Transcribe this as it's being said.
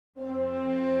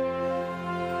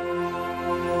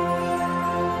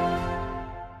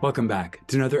Welcome back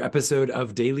to another episode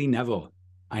of Daily Neville.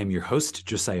 I am your host,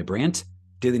 Josiah Brandt.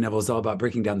 Daily Neville is all about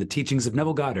breaking down the teachings of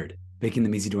Neville Goddard, making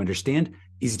them easy to understand,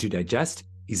 easy to digest,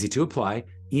 easy to apply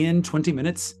in 20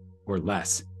 minutes or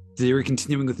less. Today we're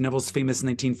continuing with Neville's famous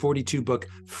 1942 book,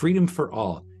 Freedom for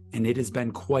All, and it has been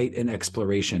quite an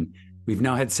exploration. We've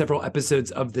now had several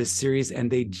episodes of this series, and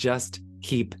they just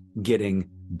keep getting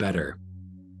better.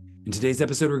 In today's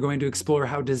episode, we're going to explore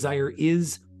how desire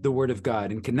is the Word of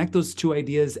God and connect those two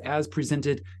ideas as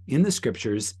presented in the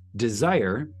Scriptures,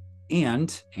 desire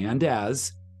and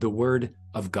as the Word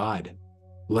of God.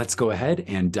 Let's go ahead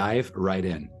and dive right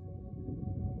in.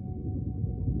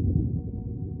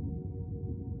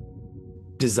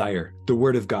 Desire, the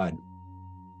Word of God.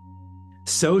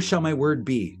 So shall my word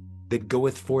be that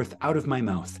goeth forth out of my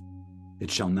mouth.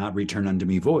 It shall not return unto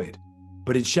me void,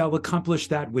 but it shall accomplish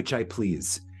that which I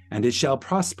please, and it shall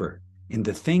prosper in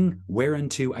the thing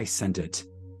whereunto I sent it.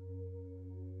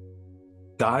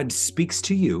 God speaks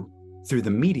to you through the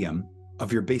medium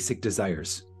of your basic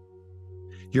desires.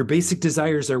 Your basic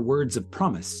desires are words of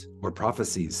promise or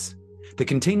prophecies that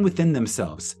contain within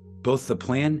themselves both the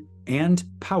plan and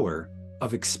power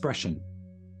of expression.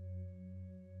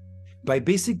 By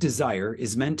basic desire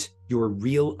is meant your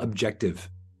real objective.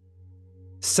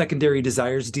 Secondary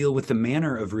desires deal with the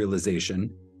manner of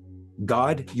realization.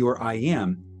 God, your I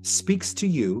am, speaks to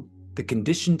you, the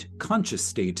conditioned conscious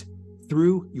state,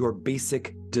 through your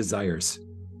basic desires.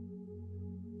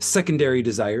 Secondary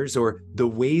desires, or the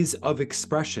ways of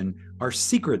expression, are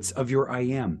secrets of your I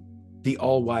am, the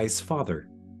all-wise Father.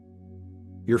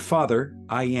 Your Father,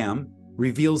 I am,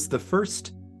 reveals the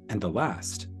first and the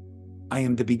last. I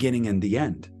am the beginning and the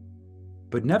end.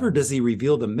 But never does he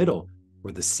reveal the middle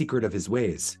or the secret of his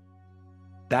ways.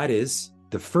 That is,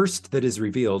 the first that is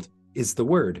revealed is the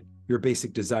Word, your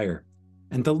basic desire,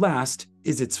 and the last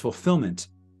is its fulfillment,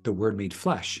 the Word made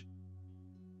flesh.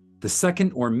 The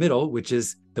second or middle, which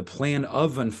is the plan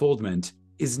of unfoldment,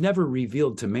 is never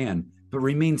revealed to man, but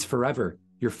remains forever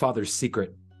your Father's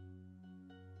secret.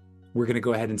 We're going to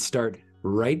go ahead and start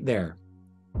right there.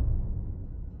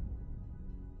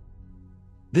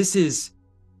 This is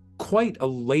quite a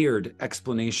layered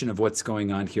explanation of what's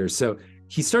going on here. So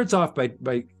he starts off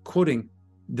by quoting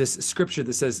this scripture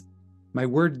that says, my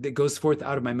word that goes forth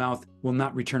out of my mouth will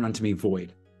not return unto me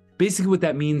void. Basically what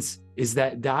that means is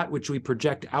that which we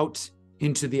project out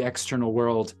into the external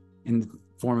world in the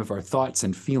form of our thoughts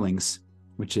and feelings,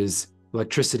 which is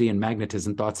electricity and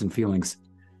magnetism, thoughts and feelings,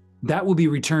 that will be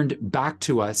returned back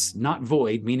to us, not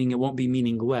void, meaning it won't be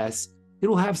meaningless.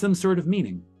 It'll have some sort of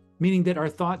meaning that our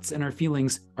thoughts and our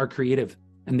feelings are creative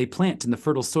and they plant in the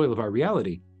fertile soil of our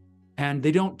reality. And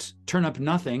they don't turn up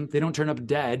nothing. They don't turn up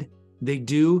dead. They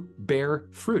do bear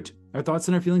fruit. Our thoughts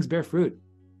and our feelings bear fruit.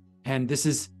 And this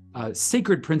is a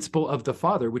sacred principle of the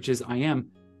Father, which is I am.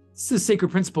 This is a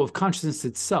sacred principle of consciousness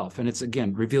itself. And it's,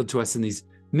 again, revealed to us in these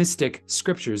mystic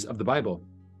scriptures of the Bible.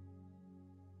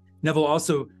 Neville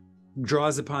also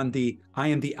draws upon the I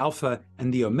am the Alpha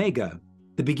and the Omega,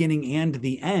 the beginning and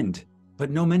the end. But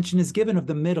no mention is given of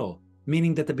the middle,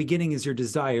 meaning that the beginning is your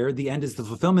desire, the end is the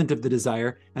fulfillment of the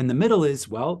desire, and the middle is,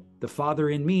 well, the Father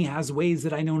in me has ways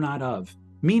that I know not of.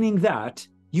 Meaning that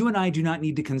you and I do not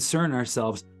need to concern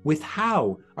ourselves with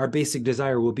how our basic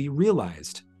desire will be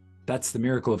realized. That's the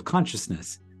miracle of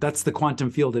consciousness. That's the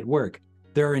quantum field at work.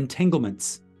 There are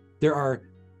entanglements. There are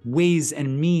ways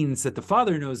and means that the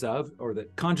Father knows of, or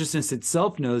that consciousness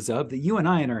itself knows of, that you and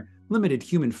I in our limited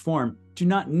human form do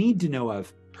not need to know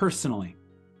of personally.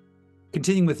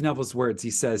 Continuing with Neville's words,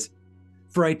 he says,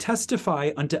 for I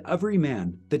testify unto every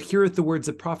man that heareth the words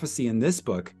of prophecy in this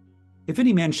book, if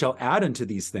any man shall add unto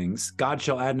these things, God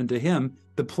shall add unto him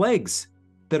the plagues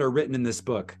that are written in this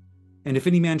book. And if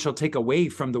any man shall take away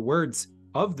from the words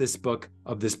of this book,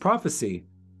 of this prophecy,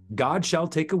 God shall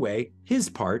take away his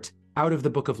part out of the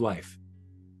book of life.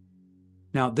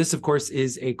 Now, this, of course,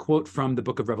 is a quote from the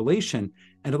book of Revelation,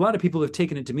 and a lot of people have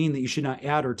taken it to mean that you should not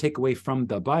add or take away from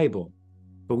the Bible.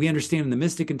 But we understand in the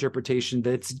mystic interpretation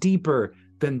that it's deeper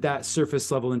than that surface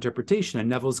level interpretation, and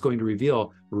Neville is going to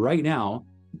reveal right now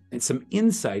some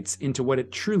insights into what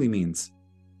it truly means.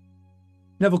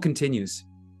 Neville continues,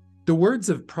 the words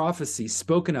of prophecy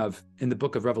spoken of in the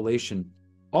book of Revelation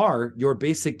are your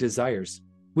basic desires,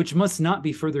 which must not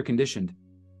be further conditioned.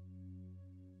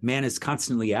 Man is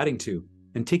constantly adding to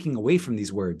and taking away from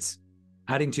these words,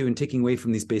 adding to and taking away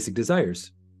from these basic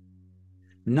desires.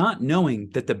 Not knowing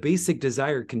that the basic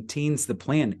desire contains the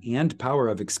plan and power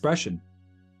of expression,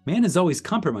 man is always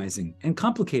compromising and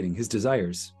complicating his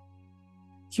desires.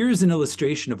 Here's an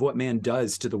illustration of what man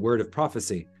does to the word of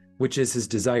prophecy, which is his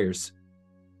desires.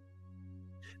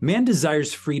 Man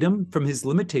desires freedom from his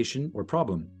limitation or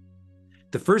problem.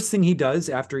 The first thing he does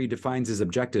after he defines his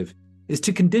objective is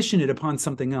to condition it upon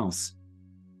something else.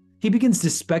 He begins to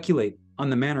speculate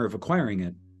on the manner of acquiring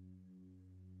it.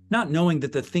 Not knowing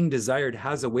that the thing desired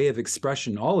has a way of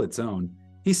expression all its own,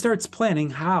 he starts planning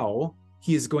how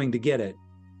he is going to get it,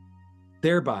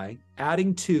 thereby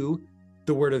adding to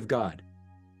the Word of God.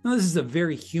 Now, this is a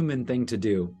very human thing to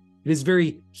do. It is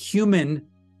very human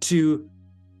to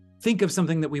think of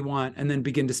something that we want and then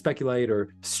begin to speculate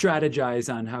or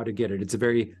strategize on how to get it. It's a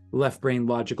very left-brain,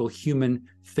 logical, human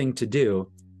thing to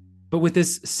do. But with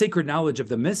this sacred knowledge of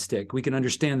the mystic, we can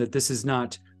understand that this is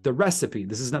not the recipe.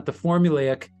 This is not the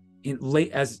formulaic,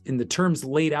 as in the terms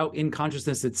laid out in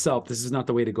consciousness itself. This is not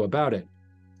the way to go about it,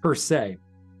 per se.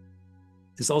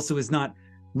 This also is not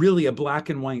really a black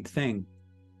and white thing.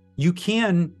 You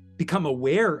can become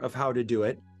aware of how to do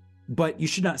it, but you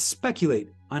should not speculate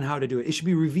on how to do it. It should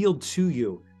be revealed to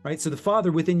you, right? So the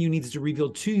Father within you needs to reveal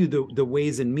to you the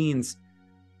ways and means,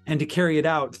 and to carry it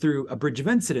out through a bridge of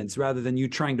incidents rather than you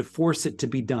trying to force it to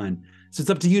be done. So it's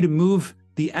up to you to move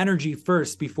the energy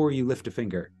first before you lift a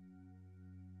finger.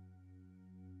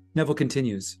 Neville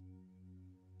continues,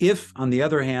 if, on the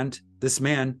other hand, this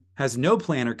man has no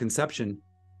plan or conception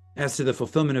as to the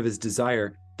fulfillment of his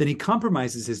desire, then he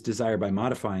compromises his desire by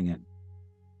modifying it.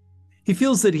 He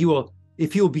feels that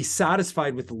if he will be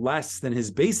satisfied with less than his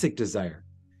basic desire,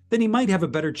 then he might have a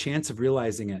better chance of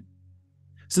realizing it.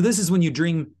 So this is when you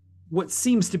dream what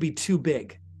seems to be too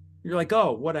big. You're like,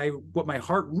 oh, what my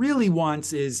heart really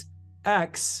wants is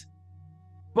X,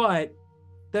 but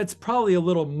that's probably a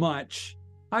little much.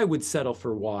 I would settle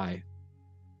for Y.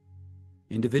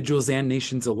 Individuals and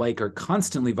nations alike are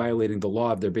constantly violating the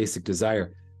law of their basic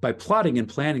desire by plotting and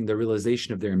planning the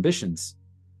realization of their ambitions.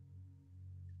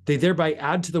 They thereby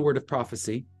add to the word of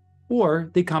prophecy,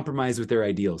 or they compromise with their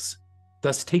ideals,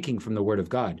 thus taking from the word of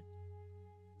God.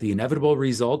 The inevitable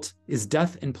result is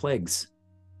death and plagues,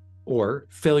 or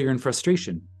failure and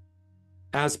frustration,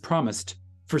 as promised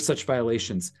for such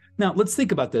violations. Now, let's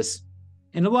think about this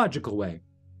in a logical way.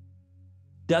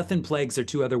 Death and plagues are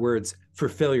two other words for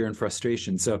failure and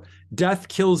frustration. So death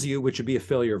kills you, which would be a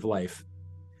failure of life.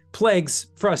 Plagues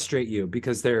frustrate you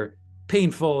because they're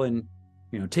painful and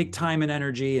take time and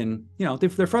energy, and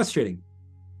they're frustrating.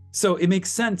 So it makes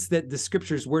sense that the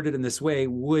scriptures worded in this way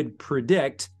would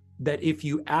predict that if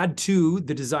you add to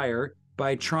the desire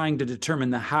by trying to determine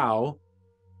the how,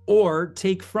 or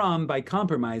take from by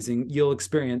compromising, you'll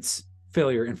experience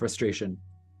failure and frustration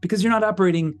because you're not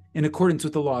operating in accordance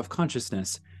with the law of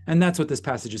consciousness. And that's what this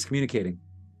passage is communicating.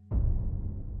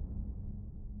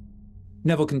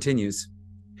 Neville continues,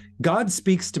 God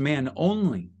speaks to man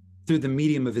only through the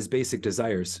medium of his basic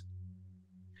desires.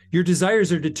 Your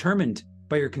desires are determined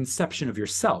by your conception of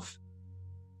yourself.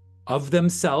 Of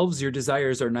themselves, your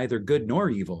desires are neither good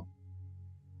nor evil.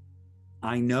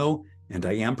 I know, and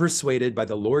I am persuaded by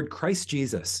the Lord Christ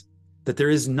Jesus, that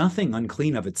there is nothing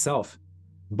unclean of itself,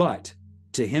 but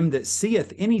to him that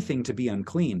seeth anything to be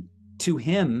unclean, to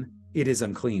him it is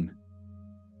unclean.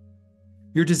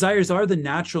 Your desires are the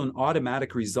natural and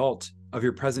automatic result of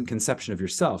your present conception of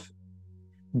yourself.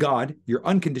 God, your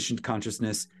unconditioned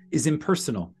consciousness, is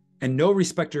impersonal and no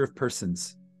respecter of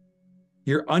persons.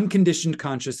 Your unconditioned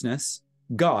consciousness,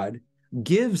 God,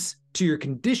 gives to your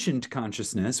conditioned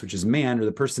consciousness, which is man or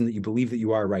the person that you believe that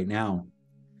you are right now,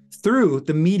 through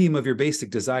the medium of your basic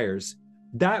desires,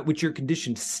 that which your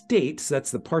conditioned state, so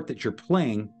that's the part that you're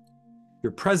playing,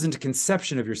 your present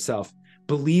conception of yourself,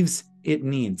 believes it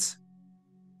needs.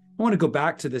 I want to go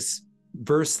back to this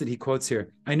verse that he quotes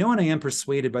here. I know and I am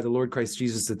persuaded by the Lord Christ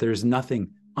Jesus that there is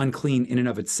nothing unclean in and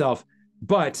of itself,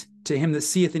 but to him that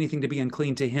seeth anything to be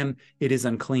unclean, to him it is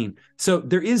unclean. So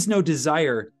there is no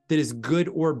desire that is good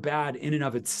or bad in and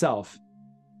of itself.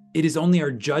 It is only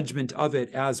our judgment of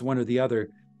it as one or the other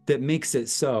that makes it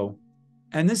so.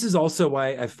 And this is also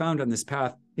why I've found on this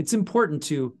path, it's important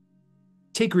to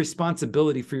take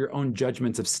responsibility for your own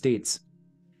judgments of states.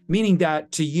 Meaning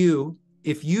that to you,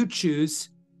 if you choose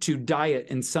to diet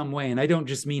in some way, and I don't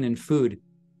just mean in food,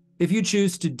 if you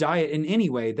choose to diet in any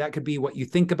way, that could be what you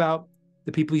think about,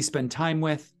 the people you spend time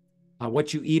with,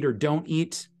 what you eat or don't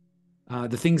eat,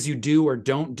 the things you do or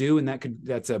don't do, and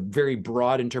that's a very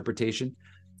broad interpretation.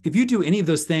 If you do any of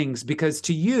those things, because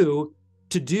to you,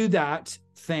 to do that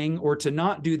thing or to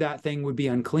not do that thing would be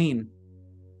unclean,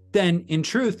 then in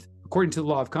truth, according to the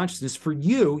law of consciousness, for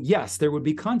you, yes, there would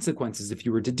be consequences if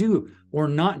you were to do or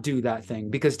not do that thing,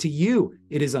 because to you,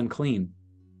 it is unclean.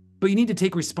 But you need to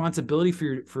take responsibility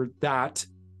for that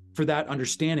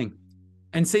understanding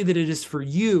and say that it is for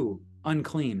you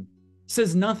unclean. It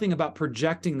says nothing about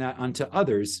projecting that onto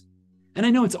others. And I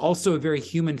know it's also a very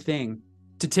human thing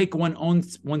to take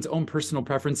one's own personal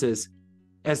preferences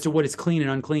as to what is clean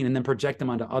and unclean and then project them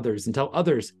onto others and tell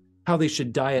others how they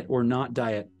should diet or not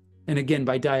diet. And again,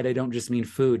 by diet, I don't just mean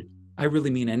food. I really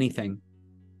mean anything.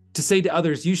 To say to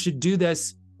others, you should do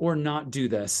this or not do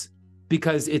this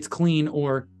because it's clean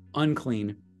or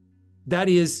unclean. That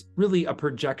is really a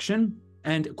projection.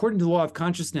 And according to the law of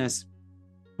consciousness,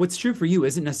 what's true for you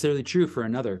isn't necessarily true for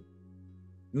another.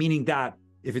 Meaning that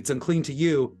if it's unclean to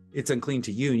you, it's unclean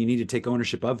to you, and you need to take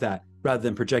ownership of that rather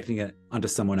than projecting it onto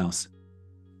someone else.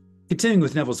 Continuing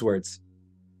with Neville's words,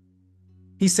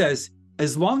 he says,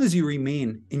 as long as you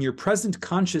remain in your present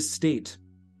conscious state,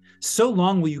 so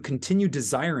long will you continue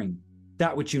desiring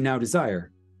that which you now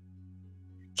desire.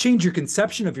 Change your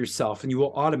conception of yourself, and you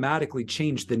will automatically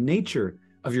change the nature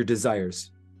of your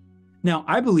desires. Now,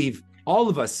 I believe all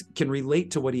of us can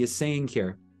relate to what he is saying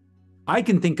here. I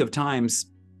can think of times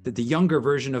that the younger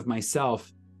version of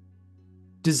myself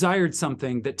desired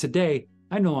something that today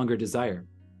I no longer desire.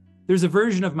 There's a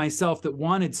version of myself that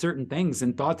wanted certain things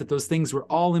and thought that those things were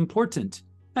all important,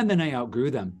 and then I outgrew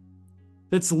them.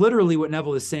 That's literally what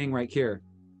Neville is saying right here.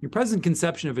 Your present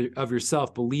conception of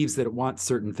yourself believes that it wants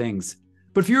certain things.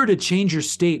 But if you were to change your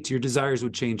state, your desires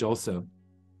would change also.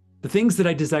 The things that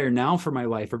I desire now for my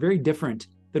life are very different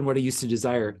than what I used to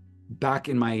desire back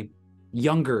in my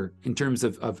younger, in terms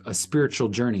of a spiritual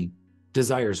journey,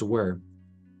 desires were.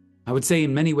 I would say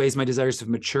in many ways my desires have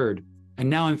matured, and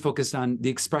now I'm focused on the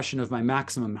expression of my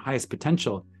maximum highest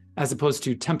potential as opposed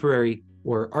to temporary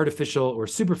or artificial or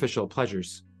superficial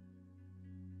pleasures.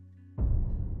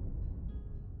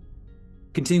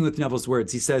 Continuing with Neville's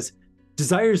words, he says,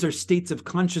 desires are states of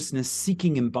consciousness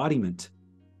seeking embodiment.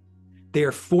 They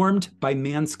are formed by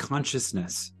man's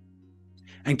consciousness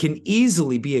and can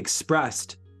easily be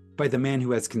expressed by the man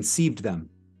who has conceived them.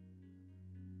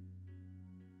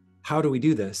 How do we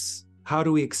do this? How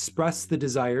do we express the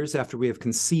desires after we have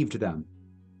conceived them?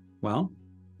 Well,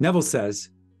 Neville says,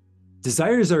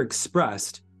 desires are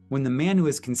expressed when the man who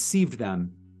has conceived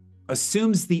them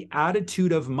assumes the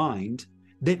attitude of mind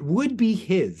that would be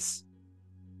his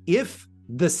if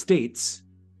the states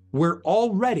were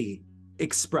already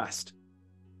expressed.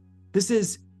 This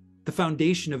is the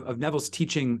foundation of Neville's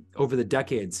teaching over the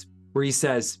decades, where he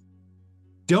says,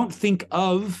 don't think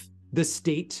of the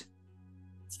state,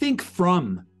 think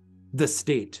from the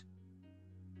state.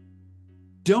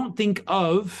 Don't think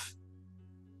of,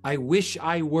 I wish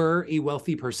I were a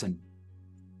wealthy person.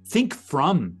 Think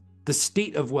from the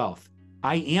state of wealth.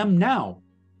 I am now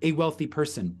a wealthy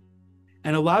person.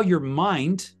 And allow your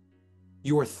mind,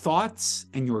 your thoughts,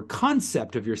 and your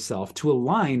concept of yourself to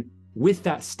align with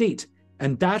that state.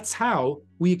 And that's how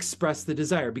we express the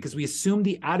desire, because we assume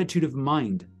the attitude of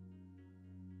mind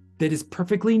that is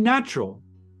perfectly natural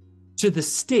to the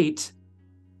state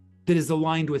that is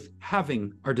aligned with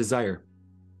having our desire.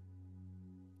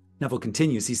 Neville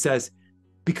continues, he says,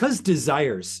 because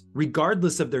desires,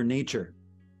 regardless of their nature,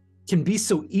 can be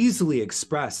so easily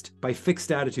expressed by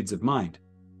fixed attitudes of mind,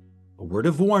 a word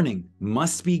of warning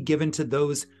must be given to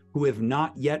those who have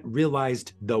not yet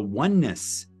realized the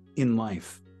oneness in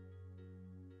life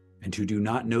and who do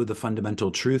not know the fundamental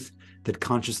truth that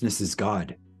consciousness is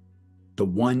God, the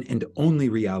one and only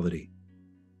reality.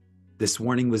 This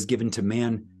warning was given to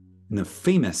man in the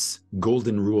famous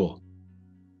golden rule: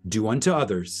 do unto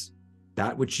others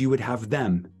that which you would have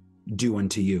them do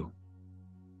unto you.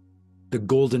 The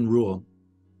golden rule.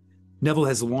 Neville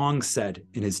has long said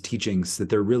in his teachings that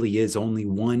there really is only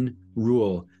one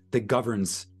rule that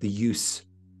governs the use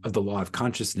of the law of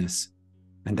consciousness,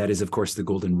 and that is, of course, the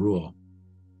golden rule.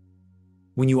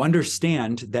 When you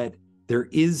understand that there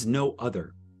is no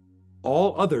other,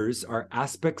 all others are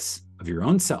aspects of your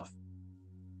own self,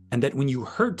 and that when you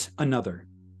hurt another,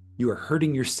 you are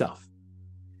hurting yourself.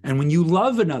 And when you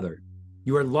love another,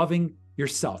 you are loving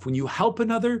yourself. When you help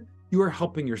another, you are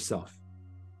helping yourself.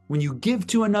 When you give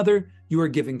to another, you are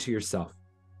giving to yourself.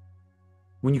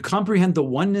 When you comprehend the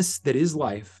oneness that is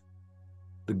life,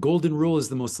 the golden rule is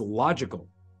the most logical,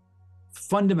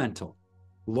 fundamental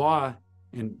law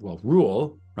and,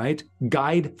 rule, right?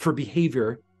 Guide for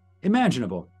behavior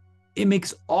imaginable. It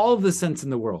makes all of the sense in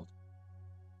the world.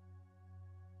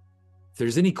 If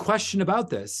there's any question about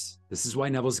this, this is why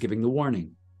Neville's giving the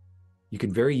warning. You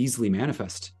can very easily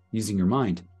manifest using your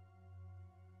mind.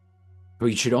 But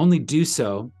you should only do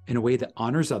so in a way that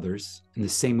honors others in the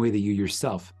same way that you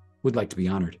yourself would like to be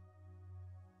honored.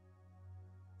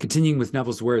 Continuing with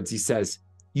Neville's words, he says,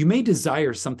 you may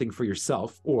desire something for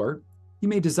yourself, or you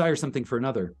may desire something for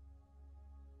another.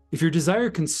 If your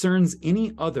desire concerns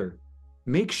any other,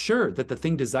 make sure that the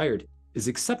thing desired is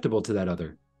acceptable to that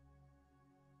other.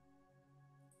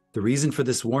 The reason for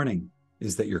this warning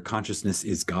is that your consciousness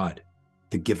is God,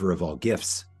 the giver of all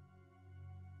gifts.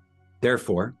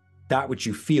 Therefore, that which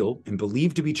you feel and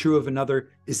believe to be true of another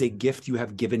is a gift you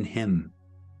have given him.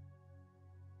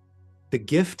 The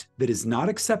gift that is not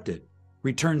accepted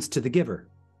returns to the giver.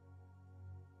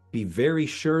 Be very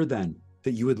sure then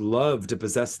that you would love to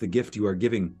possess the gift you are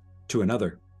giving to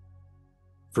another.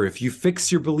 For if you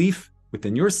fix your belief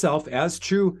within yourself as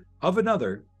true of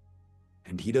another,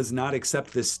 and he does not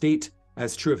accept this state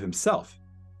as true of himself,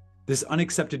 this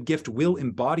unaccepted gift will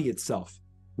embody itself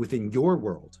within your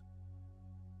world.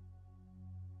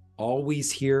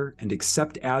 Always hear and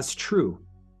accept as true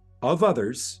of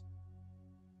others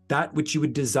that which you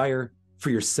would desire for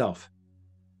yourself.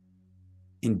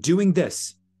 In doing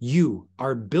this, you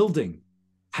are building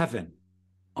heaven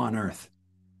on earth.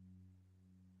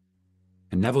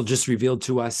 And Neville just revealed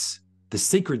to us the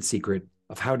sacred secret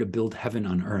of how to build heaven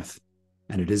on earth.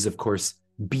 And it is, of course,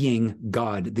 being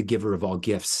God, the giver of all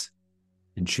gifts,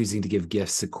 and choosing to give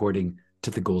gifts according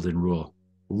to the golden rule.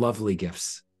 Lovely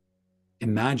gifts.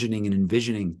 Imagining and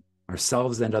envisioning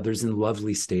ourselves and others in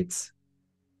lovely states.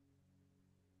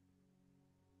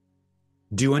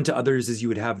 Do unto others as you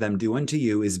would have them do unto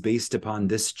you is based upon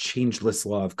this changeless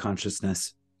law of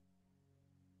consciousness.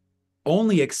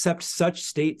 Only accept such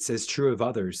states as true of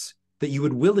others that you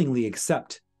would willingly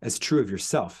accept as true of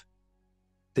yourself,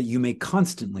 that you may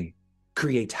constantly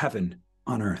create heaven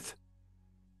on earth.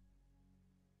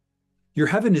 Your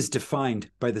heaven is defined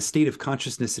by the state of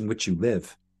consciousness in which you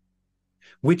live,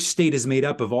 which state is made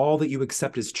up of all that you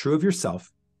accept as true of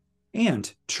yourself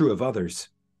and true of others.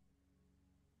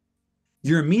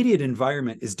 Your immediate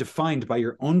environment is defined by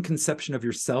your own conception of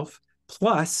yourself,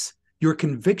 plus your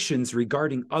convictions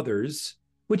regarding others,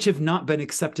 which have not been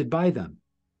accepted by them.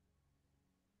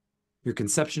 Your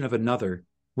conception of another,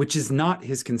 which is not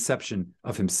his conception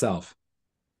of himself,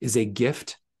 is a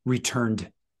gift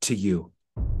returned to you.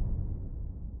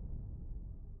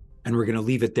 And we're going to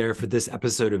leave it there for this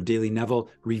episode of Daily Neville,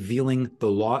 revealing the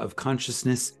law of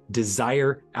consciousness,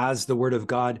 desire as the word of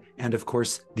God, and of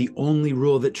course, the only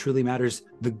rule that truly matters,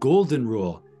 the golden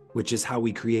rule, which is how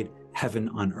we create heaven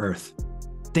on earth.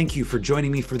 Thank you for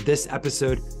joining me for this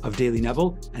episode of Daily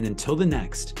Neville. And until the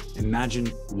next,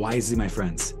 imagine wisely, my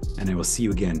friends, and I will see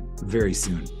you again very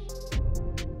soon.